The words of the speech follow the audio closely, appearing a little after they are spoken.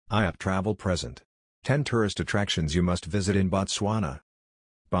IAP Travel Present. 10 Tourist Attractions You Must Visit in Botswana.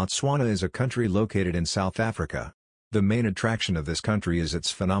 Botswana is a country located in South Africa. The main attraction of this country is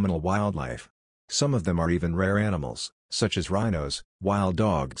its phenomenal wildlife. Some of them are even rare animals, such as rhinos, wild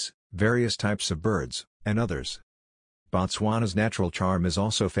dogs, various types of birds, and others. Botswana's natural charm is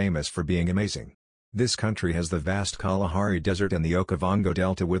also famous for being amazing. This country has the vast Kalahari Desert and the Okavango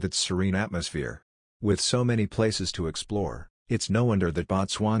Delta with its serene atmosphere. With so many places to explore, it's no wonder that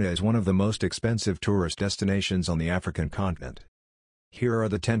Botswana is one of the most expensive tourist destinations on the African continent. Here are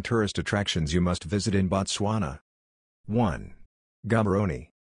the 10 tourist attractions you must visit in Botswana. 1. Gaborone.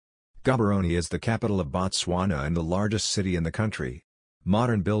 Gaborone is the capital of Botswana and the largest city in the country.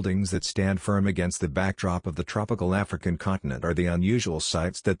 Modern buildings that stand firm against the backdrop of the tropical African continent are the unusual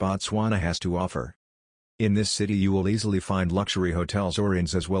sights that Botswana has to offer. In this city you will easily find luxury hotels or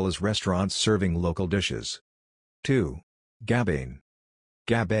inns as well as restaurants serving local dishes. 2. Gaborone.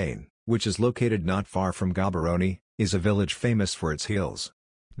 Gaborone, which is located not far from Gaborone, is a village famous for its hills.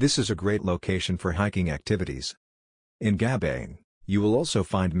 This is a great location for hiking activities. In Gaborone, you will also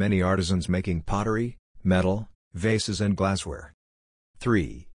find many artisans making pottery, metal, vases and glassware.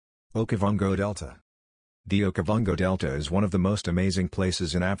 3. Okavango Delta. The Okavango Delta is one of the most amazing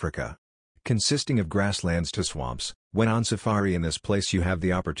places in Africa. Consisting of grasslands to swamps, when on safari in this place you have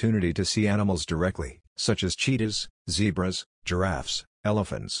the opportunity to see animals directly, such as cheetahs, zebras, giraffes,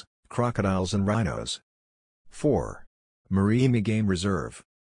 elephants, crocodiles and rhinos. 4. Mariimi Game Reserve.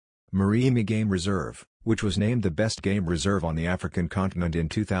 Mariimi Game Reserve, which was named the best game reserve on the African continent in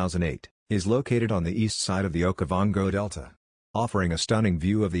 2008, is located on the east side of the Okavango Delta. Offering a stunning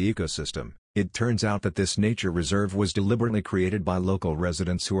view of the ecosystem, it turns out that this nature reserve was deliberately created by local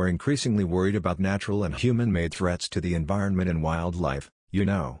residents who are increasingly worried about natural and human-made threats to the environment and wildlife,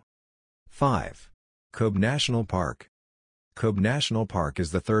 5. Kobe National Park. Kobe National Park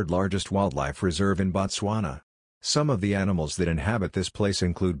is the third largest wildlife reserve in Botswana. Some of the animals that inhabit this place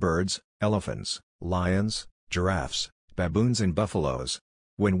include birds, elephants, lions, giraffes, baboons and buffaloes.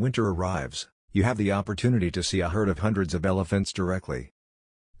 When winter arrives, you have the opportunity to see a herd of hundreds of elephants directly.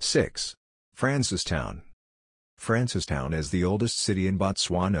 6. Francistown. Francistown is the oldest city in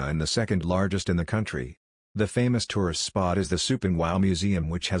Botswana and the second largest in the country. The famous tourist spot is the Supangwao Museum,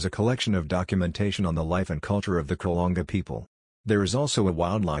 which has a collection of documentation on the life and culture of the Kalonga people. There is also a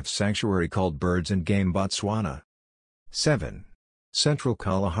wildlife sanctuary called Birds and Game Botswana. 7. Central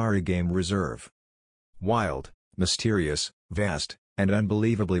Kalahari Game Reserve. Wild, mysterious, vast, and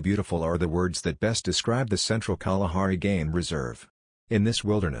unbelievably beautiful are the words that best describe the Central Kalahari Game Reserve. In this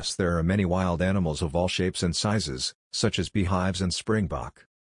wilderness there are many wild animals of all shapes and sizes, such as beehives and springbok.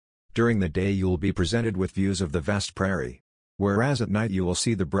 During the day you will be presented with views of the vast prairie, whereas at night you will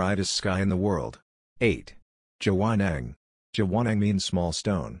see the brightest sky in the world. 8. Jwaneng. Jwaneng means small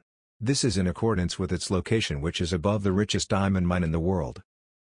stone. This is in accordance with its location, which is above the richest diamond mine in the world.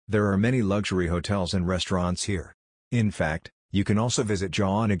 There are many luxury hotels and restaurants here. In fact, you can also visit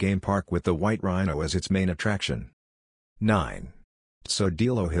Jwaneng Game Park with the white rhino as its main attraction. 9.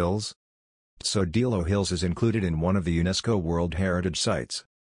 Tsodilo Hills. Tsodilo Hills is included in one of the UNESCO World Heritage Sites.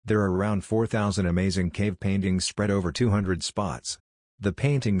 There are around 4,000 amazing cave paintings spread over 200 spots. The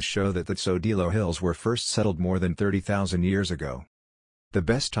paintings show that the Tsodilo Hills were first settled more than 30,000 years ago. The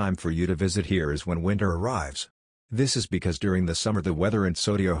best time for you to visit here is when winter arrives. This is because during the summer the weather in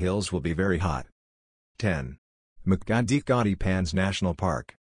Tsodilo Hills will be very hot. 10. Mukgadikgadi Pans National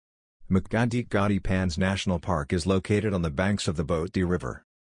Park. Mukgadikgadi Pans National Park is located on the banks of the Botswana River.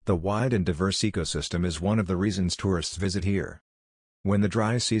 The wide and diverse ecosystem is one of the reasons tourists visit here. When the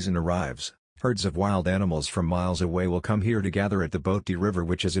dry season arrives, herds of wild animals from miles away will come here to gather at the Botswana River,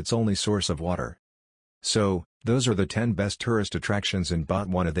 which is its only source of water. So, those are the 10 best tourist attractions in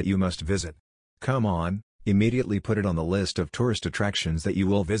Botswana that you must visit. Come on, immediately put it on the list of tourist attractions that you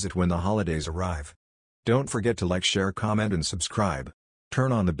will visit when the holidays arrive. Don't forget to like, share, comment and subscribe.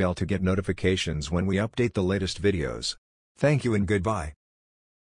 Turn on the bell to get notifications when we update the latest videos. Thank you and goodbye.